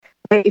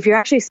But if you're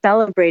actually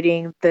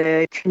celebrating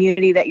the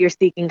community that you're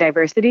seeking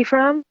diversity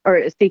from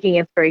or seeking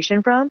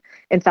inspiration from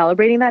and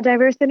celebrating that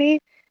diversity,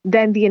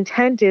 then the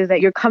intent is that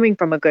you're coming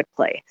from a good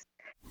place.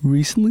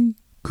 Recently,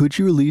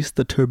 Gucci released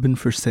the turban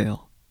for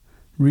sale,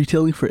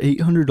 retailing for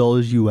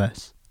 $800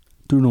 US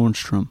through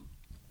Nordstrom.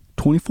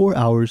 24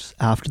 hours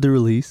after the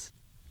release,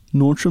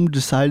 Nordstrom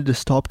decided to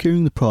stop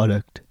carrying the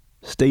product,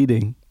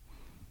 stating,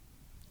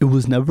 "It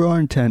was never our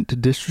intent to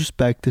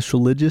disrespect this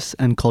religious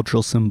and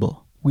cultural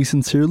symbol. We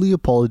sincerely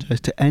apologize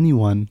to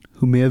anyone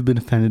who may have been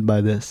offended by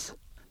this."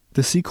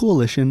 The Sikh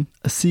Coalition,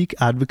 a Sikh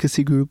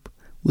advocacy group,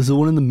 was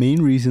one of the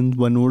main reasons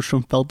why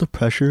Nordstrom felt the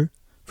pressure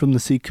from the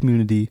Sikh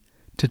community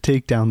to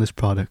take down this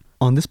product.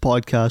 On this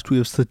podcast, we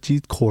have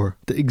Satjit Kaur,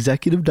 the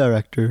executive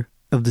director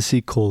of the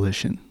Sikh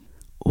Coalition.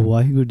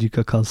 Waheguru Ji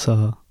Ka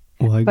Khalsa,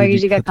 Waheguru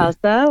Ji Ka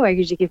Khalsa,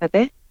 Waheguru Ji Ki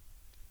Fateh.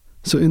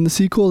 So in the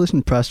Sikh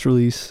Coalition press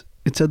release,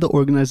 it said the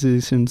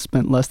organization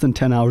spent less than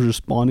 10 hours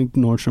responding to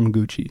Nordstrom and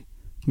Gucci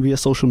via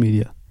social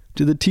media.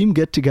 Did the team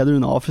get together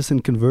in the office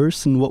and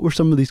converse, and what were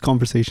some of these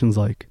conversations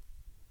like?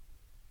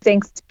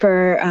 Thanks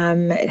for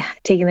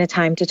taking the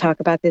time to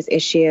talk about this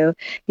issue.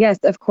 Yes,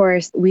 of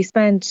course, we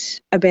spent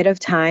a bit of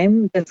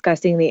time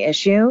discussing the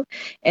issue,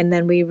 and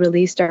then we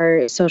released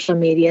our social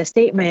media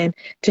statement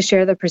to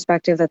share the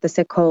perspective that the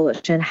Sikh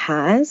Coalition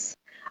has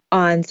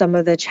on some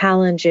of the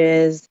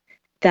challenges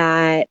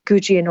that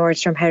Gucci and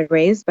Nordstrom had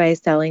raised by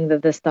selling the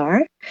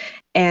Dastar.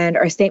 And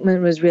our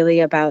statement was really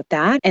about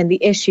that. And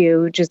the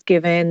issue, just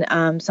given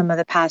some of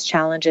the past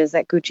challenges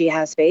that Gucci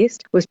has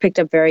faced, was picked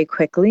up very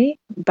quickly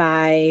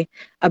by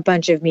a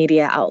bunch of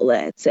media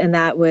outlets. And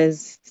that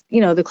was,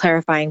 the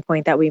clarifying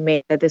point that we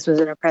made, that this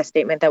wasn't a press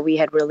statement that we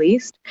had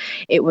released.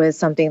 It was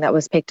something that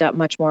was picked up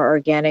much more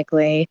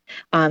organically,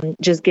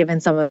 just given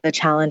some of the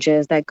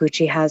challenges that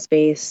Gucci has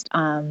faced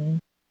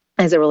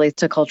as it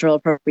relates to cultural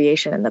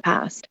appropriation in the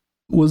past.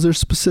 Was there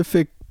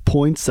specific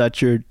points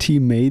that your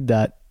team made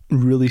that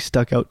really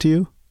stuck out to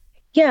you?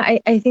 Yeah,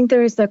 I think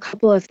there's a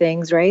couple of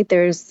things, right?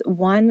 There's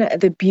one,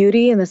 the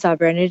beauty and the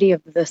sovereignty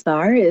of the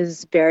Dastar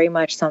is very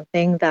much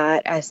something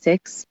that as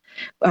Sikhs,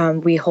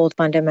 we hold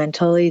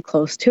fundamentally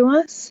close to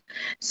us.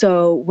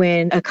 So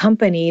when a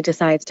company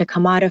decides to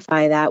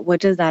commodify that, what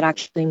does that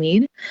actually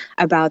mean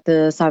about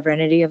the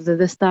sovereignty of the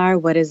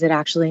Dastar? What does it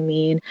actually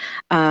mean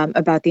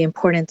about the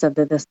importance of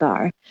the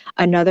Dastar?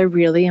 Another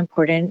really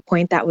important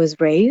point that was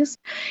raised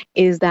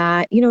is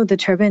that, the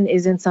turban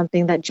isn't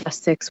something that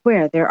just Sikhs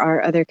wear. There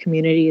are other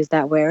communities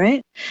that wear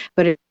it,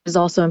 but it is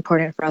also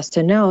important for us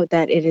to note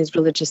that it is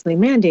religiously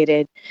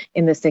mandated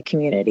in the Sikh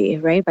community,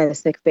 right, by the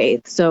Sikh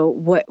faith. So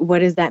what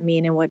does that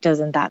mean and what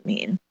doesn't that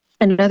mean?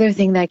 Another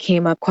thing that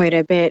came up quite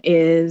a bit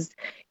is,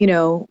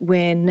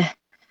 when,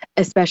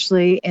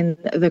 especially in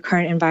the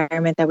current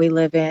environment that we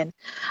live in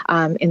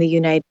the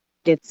United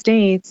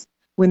States,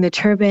 when the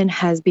turban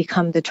has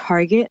become the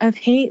target of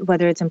hate,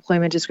 whether it's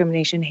employment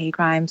discrimination, hate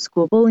crime,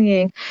 school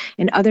bullying,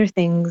 and other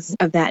things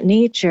of that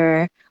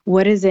nature,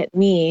 what does it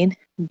mean,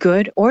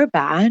 good or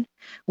bad,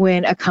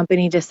 when a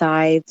company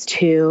decides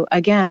to,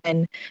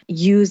 again,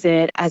 use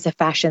it as a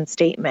fashion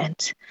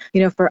statement?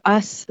 For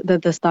us, the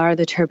Dastar,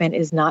 the turban,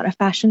 is not a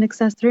fashion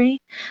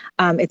accessory.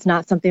 It's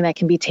not something that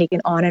can be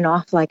taken on and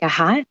off like a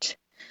hat.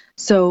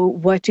 So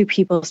what do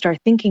people start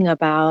thinking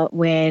about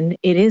when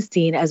it is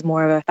seen as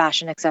more of a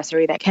fashion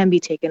accessory that can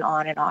be taken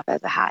on and off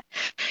as a hat?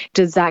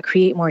 Does that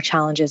create more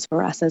challenges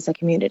for us as a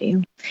community?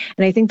 And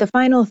I think the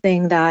final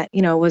thing that,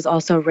 was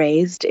also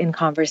raised in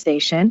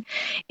conversation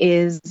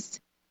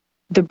is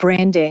the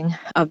branding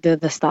of the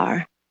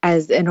Dastar.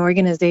 As an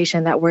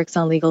organization that works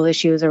on legal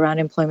issues around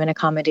employment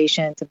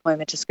accommodations,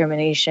 employment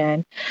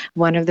discrimination,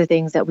 one of the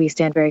things that we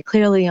stand very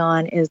clearly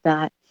on is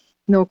that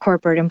no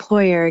corporate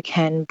employer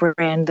can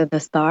brand the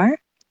Dastar.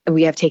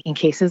 We have taken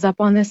cases up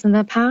on this in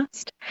the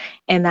past.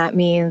 And that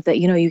means that,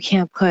 you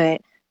can't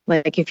put,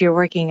 like if you're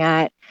working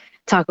at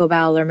Taco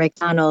Bell or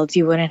McDonald's,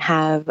 you wouldn't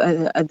have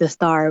a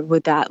Dastar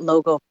with that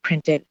logo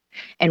printed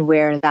and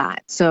wear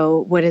that. So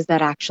what does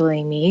that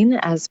actually mean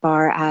as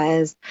far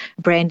as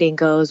branding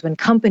goes when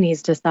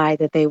companies decide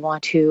that they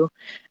want to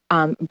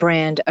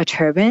brand a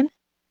turban?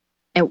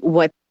 And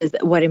what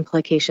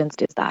implications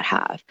does that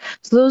have?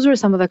 So those were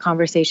some of the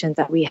conversations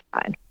that we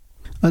had.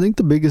 I think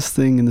the biggest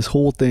thing in this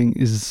whole thing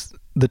is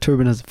the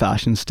turban as a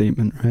fashion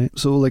statement, right?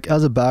 So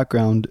as a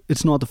background,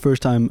 it's not the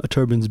first time a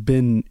turban's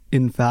been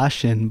in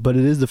fashion, but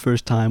it is the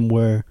first time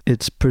where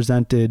it's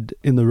presented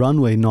in the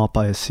runway, not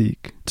by a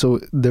Sikh. So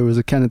there was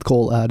a Kenneth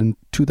Cole ad in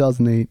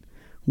 2008,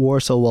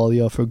 Warsaw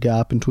Walia for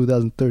Gap in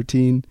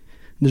 2013.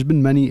 There's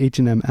been many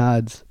H&M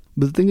ads.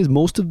 But the thing is,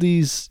 most of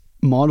these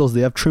models, they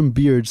have trimmed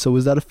beards. So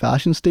is that a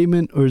fashion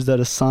statement or is that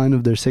a sign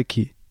of their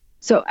Sikhi?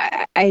 So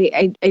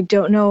I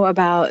don't know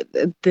about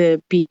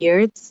the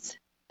beards,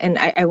 and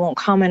I won't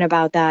comment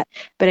about that.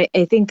 But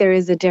I think there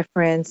is a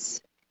difference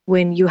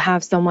when you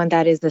have someone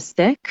that is a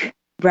Sikh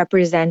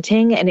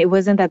representing, and it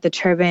wasn't that the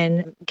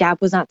turban,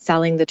 Gap was not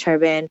selling the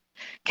turban,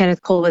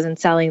 Kenneth Cole wasn't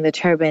selling the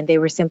turban. They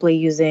were simply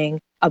using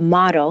a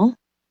model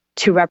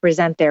to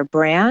represent their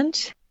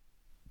brand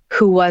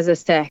who was a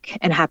Sikh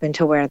and happened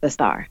to wear the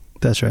star.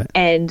 That's right.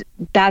 And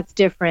that's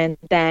different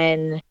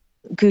than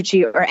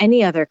Gucci or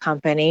any other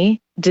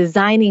company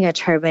designing a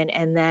turban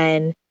and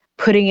then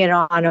putting it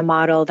on a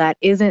model that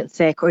isn't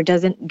Sikh or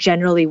doesn't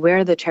generally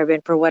wear the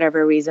turban for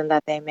whatever reason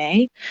that they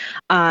may,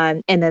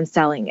 and then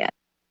selling it,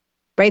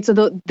 right?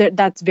 So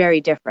that's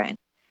very different.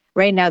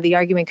 Right now, the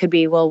argument could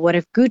be, well, what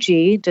if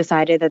Gucci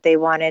decided that they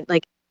wanted,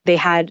 like, they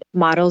had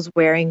models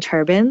wearing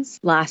turbans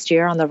last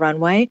year on the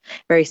runway,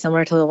 very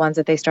similar to the ones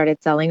that they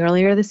started selling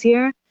earlier this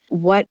year.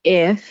 What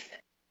if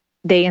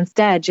they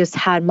instead just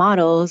had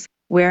models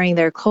wearing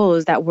their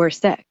clothes that were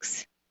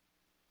Sikhs?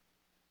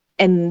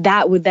 And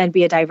that would then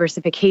be a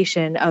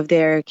diversification of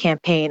their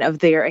campaign, of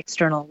their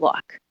external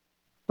look,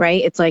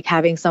 right? It's like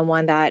having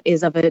someone that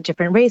is of a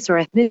different race or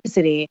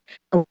ethnicity.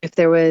 If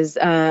there was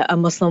a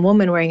Muslim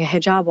woman wearing a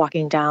hijab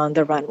walking down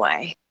the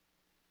runway,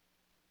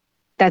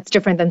 that's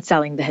different than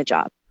selling the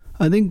hijab.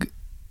 I think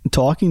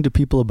talking to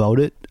people about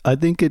it, I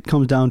think it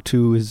comes down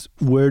to is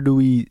where do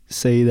we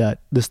say that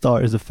the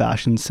star is a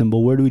fashion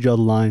symbol? Where do we draw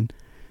the line?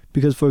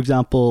 Because, for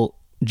example,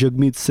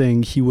 Jagmeet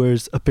Singh, he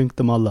wears a pink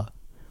tamala,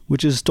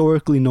 which is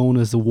historically known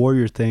as the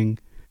warrior thing.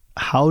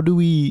 How do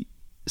we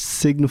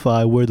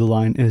signify where the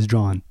line is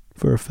drawn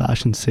for a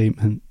fashion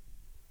statement?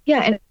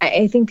 Yeah, and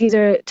I think these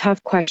are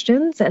tough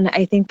questions, and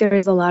I think there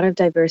is a lot of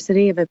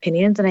diversity of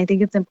opinions, and I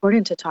think it's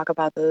important to talk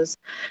about those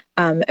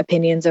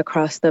opinions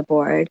across the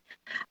board.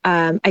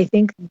 I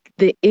think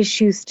the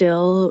issue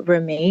still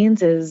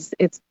remains is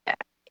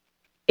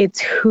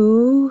it's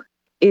who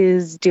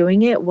is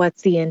doing it,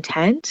 what's the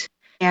intent,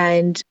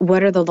 and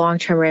what are the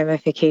long-term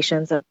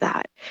ramifications of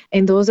that?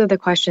 And those are the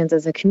questions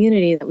as a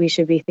community that we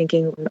should be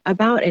thinking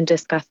about and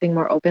discussing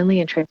more openly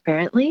and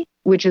transparently,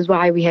 which is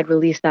why we had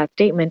released that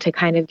statement to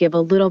kind of give a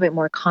little bit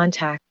more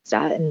context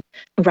and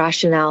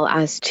rationale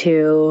as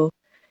to,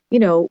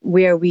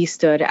 where we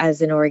stood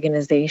as an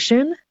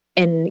organization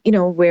and,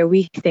 where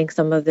we think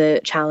some of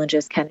the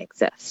challenges can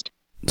exist.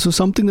 So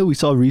something that we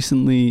saw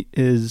recently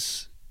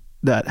is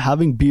that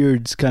having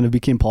beards kind of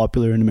became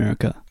popular in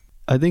America.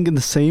 I think in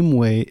the same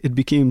way, it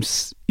became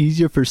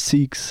easier for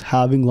Sikhs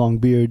having long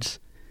beards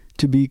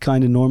to be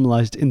kind of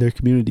normalized in their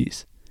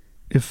communities.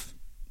 If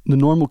the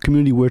normal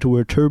community were to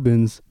wear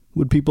turbans,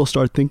 would people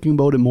start thinking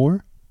about it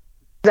more?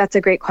 That's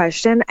a great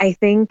question. I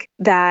think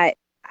that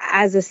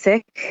as a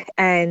Sikh,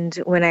 and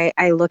when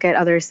I look at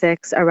other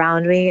Sikhs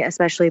around me,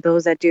 especially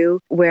those that do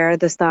wear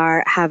the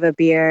star, have a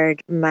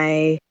beard,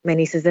 my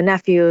nieces and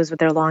nephews with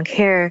their long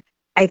hair,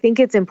 I think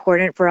it's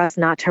important for us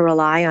not to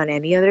rely on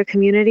any other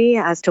community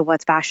as to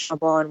what's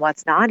fashionable and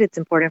what's not. It's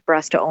important for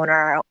us to own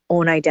our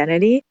own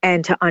identity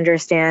and to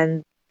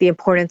understand the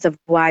importance of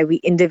why we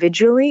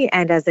individually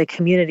and as a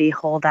community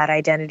hold that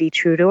identity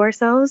true to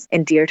ourselves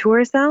and dear to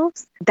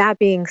ourselves. That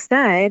being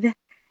said,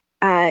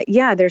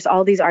 there's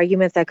all these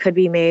arguments that could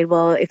be made.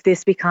 Well, if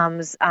this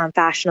becomes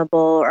fashionable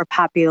or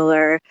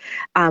popular,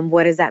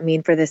 what does that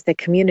mean for the Sikh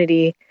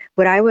community?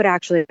 What I would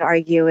actually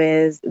argue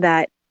is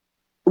that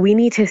we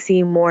need to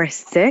see more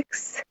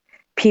Sikhs,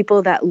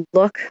 people that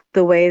look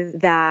the way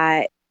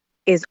that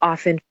is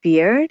often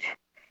feared,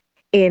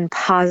 in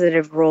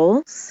positive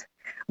roles,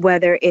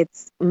 whether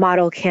it's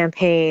model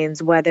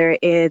campaigns, whether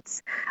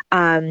it's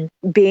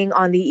being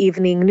on the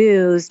evening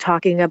news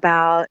talking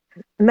about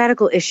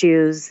medical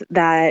issues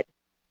that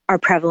are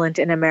prevalent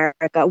in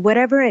America,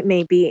 whatever it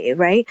may be,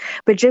 right?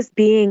 But just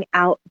being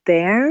out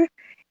there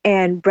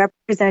and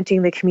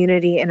representing the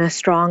community in a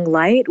strong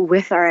light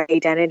with our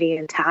identity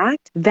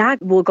intact,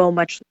 that will go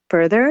much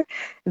further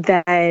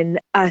than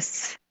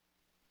us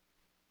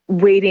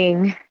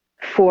waiting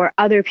for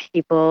other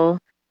people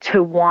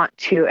to want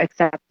to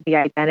accept the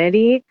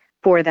identity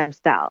for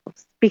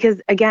themselves.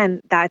 Because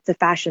again, that's a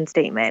fashion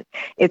statement.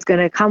 It's going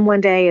to come one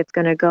day, it's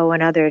going to go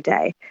another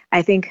day.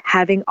 I think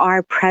having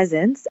our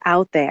presence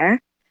out there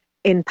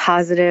in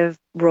positive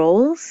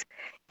roles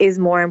is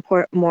more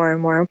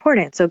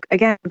important. So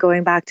again,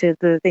 going back to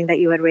the thing that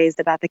you had raised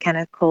about the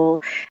Kenneth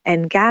Cole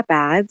and Gap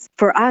ads,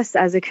 for us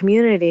as a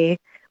community,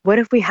 what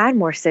if we had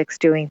more Sikhs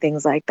doing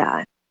things like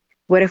that?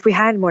 What if we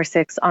had more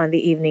Sikhs on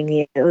the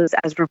evening news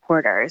as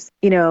reporters?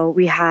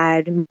 We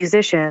had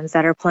musicians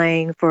that are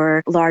playing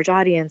for large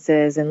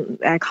audiences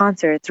and at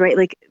concerts, right?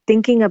 Like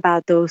thinking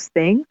about those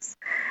things.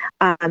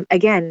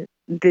 Again,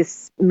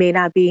 this may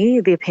not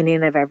be the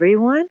opinion of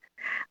everyone,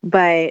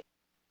 but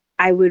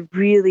I would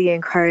really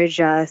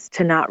encourage us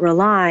to not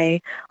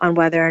rely on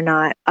whether or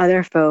not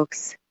other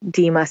folks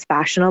deem us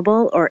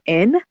fashionable or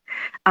in,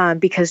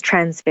 because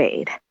trends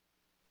fade.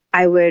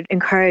 I would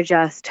encourage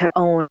us to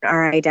own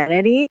our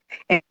identity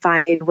and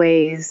find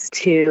ways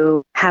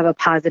to have a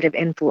positive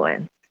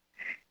influence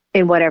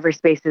in whatever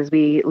spaces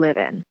we live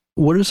in.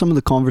 What are some of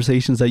the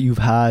conversations that you've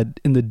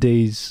had in the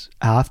days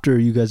after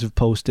you guys have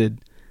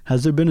posted?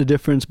 Has there been a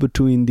difference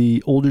between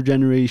the older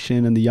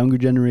generation and the younger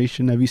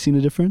generation? Have you seen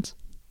a difference?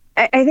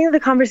 I think the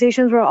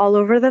conversations were all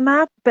over the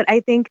map, but I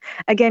think,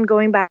 again,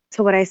 going back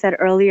to what I said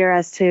earlier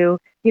as to,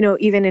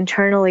 even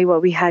internally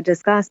what we had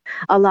discussed,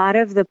 a lot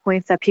of the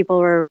points that people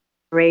were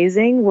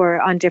raising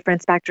were on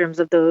different spectrums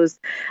of those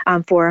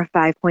 4 or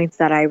 5 points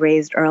that I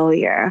raised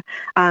earlier.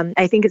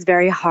 I think it's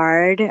very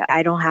hard.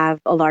 I don't have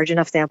a large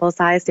enough sample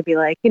size to be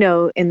like,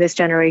 in this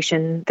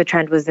generation, the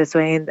trend was this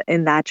way, and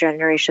in that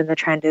generation, the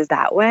trend is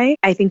that way.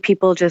 I think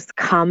people just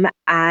come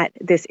at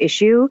this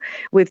issue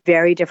with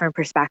very different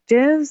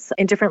perspectives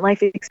and different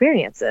life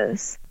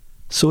experiences.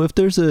 So if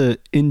there's a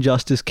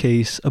injustice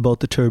case about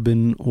the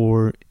turban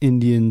or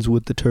Indians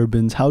with the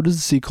turbans, how does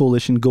the Sikh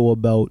Coalition go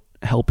about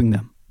helping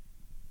them?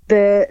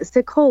 The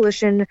Sikh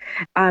Coalition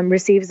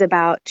receives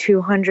about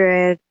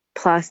 200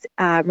 plus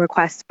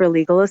requests for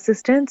legal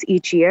assistance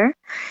each year.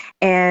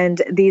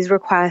 And these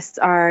requests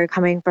are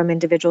coming from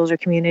individuals or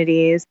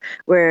communities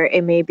where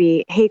it may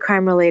be hate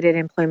crime related,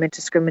 employment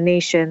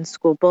discrimination,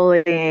 school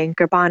bullying,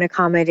 Gurban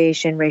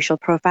accommodation, racial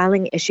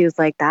profiling, issues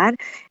like that.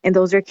 And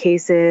those are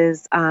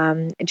cases,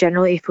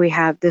 generally, if we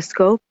have the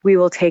scope, we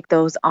will take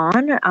those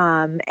on.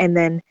 And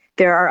then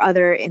there are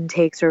other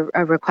intakes or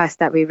requests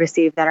that we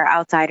receive that are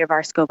outside of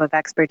our scope of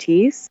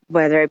expertise,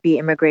 whether it be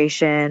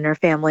immigration or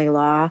family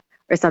law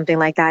or something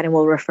like that, and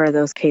we'll refer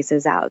those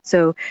cases out.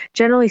 So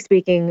generally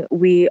speaking,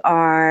 we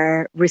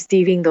are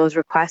receiving those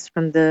requests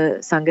from the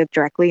Sangha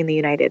directly in the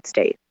United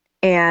States.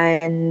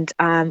 And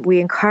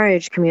we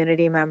encourage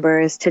community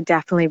members to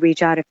definitely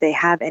reach out if they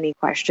have any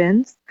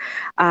questions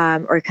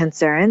or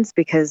concerns,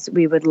 because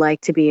we would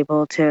like to be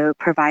able to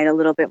provide a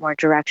little bit more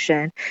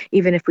direction,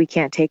 even if we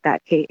can't take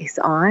that case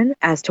on,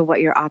 as to what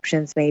your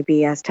options may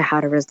be as to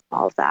how to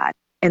resolve that.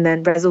 And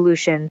then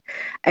resolution,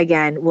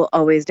 again, will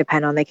always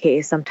depend on the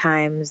case.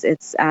 Sometimes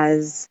it's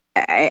as,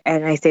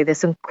 and I say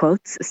this in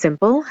quotes,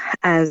 simple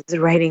as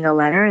writing a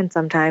letter. And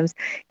sometimes,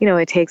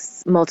 it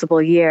takes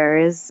multiple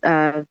years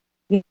of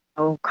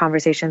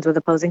conversations with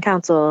opposing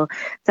counsel,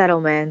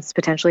 settlements,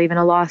 potentially even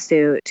a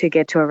lawsuit to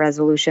get to a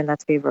resolution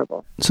that's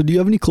favorable. So do you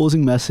have any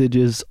closing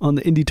messages on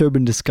the Indie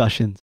Turban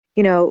discussions?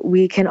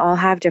 We can all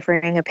have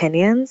differing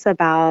opinions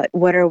about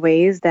what are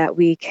ways that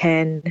we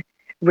can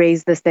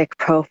raise the Sikh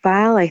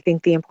profile. I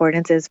think the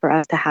importance is for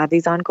us to have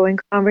these ongoing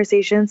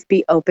conversations,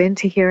 be open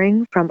to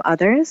hearing from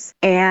others,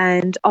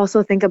 and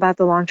also think about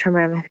the long-term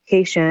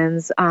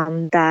ramifications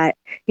that,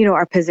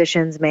 our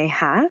positions may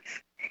have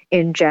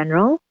in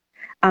general.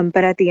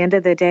 But at the end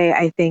of the day,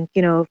 I think,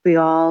 if we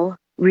all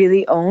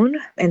really own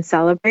and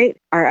celebrate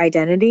our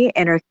identity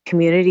and our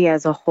community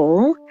as a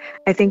whole,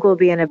 I think we'll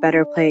be in a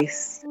better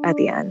place at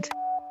the end.